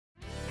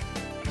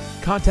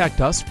Contact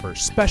us for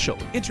special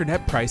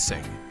internet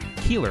pricing.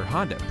 Keeler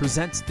Honda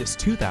presents this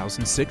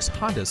 2006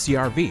 Honda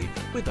CR-V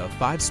with a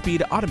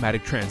 5-speed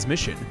automatic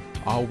transmission,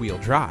 all-wheel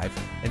drive,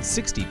 and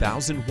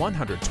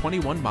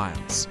 60,121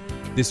 miles.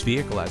 This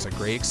vehicle has a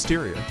gray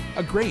exterior,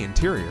 a gray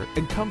interior,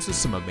 and comes with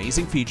some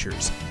amazing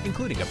features,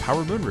 including a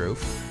power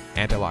moonroof,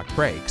 anti-lock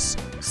brakes,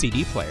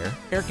 CD player,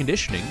 air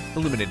conditioning,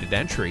 illuminated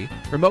entry,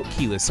 remote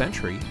keyless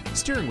entry,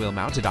 steering wheel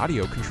mounted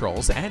audio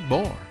controls, and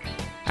more.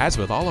 As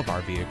with all of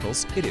our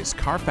vehicles, it is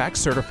Carfax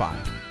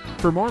certified.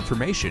 For more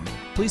information,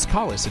 please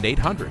call us at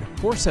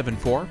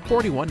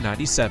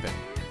 800-474-4197.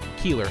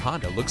 Keeler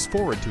Honda looks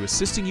forward to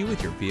assisting you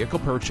with your vehicle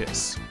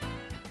purchase.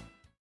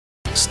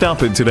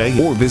 Stop in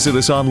today or visit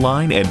us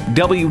online at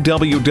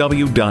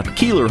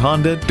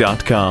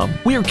www.keelerhonda.com.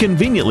 We are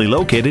conveniently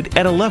located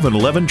at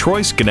 1111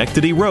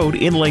 Troy-Schenectedy Road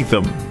in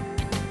Latham.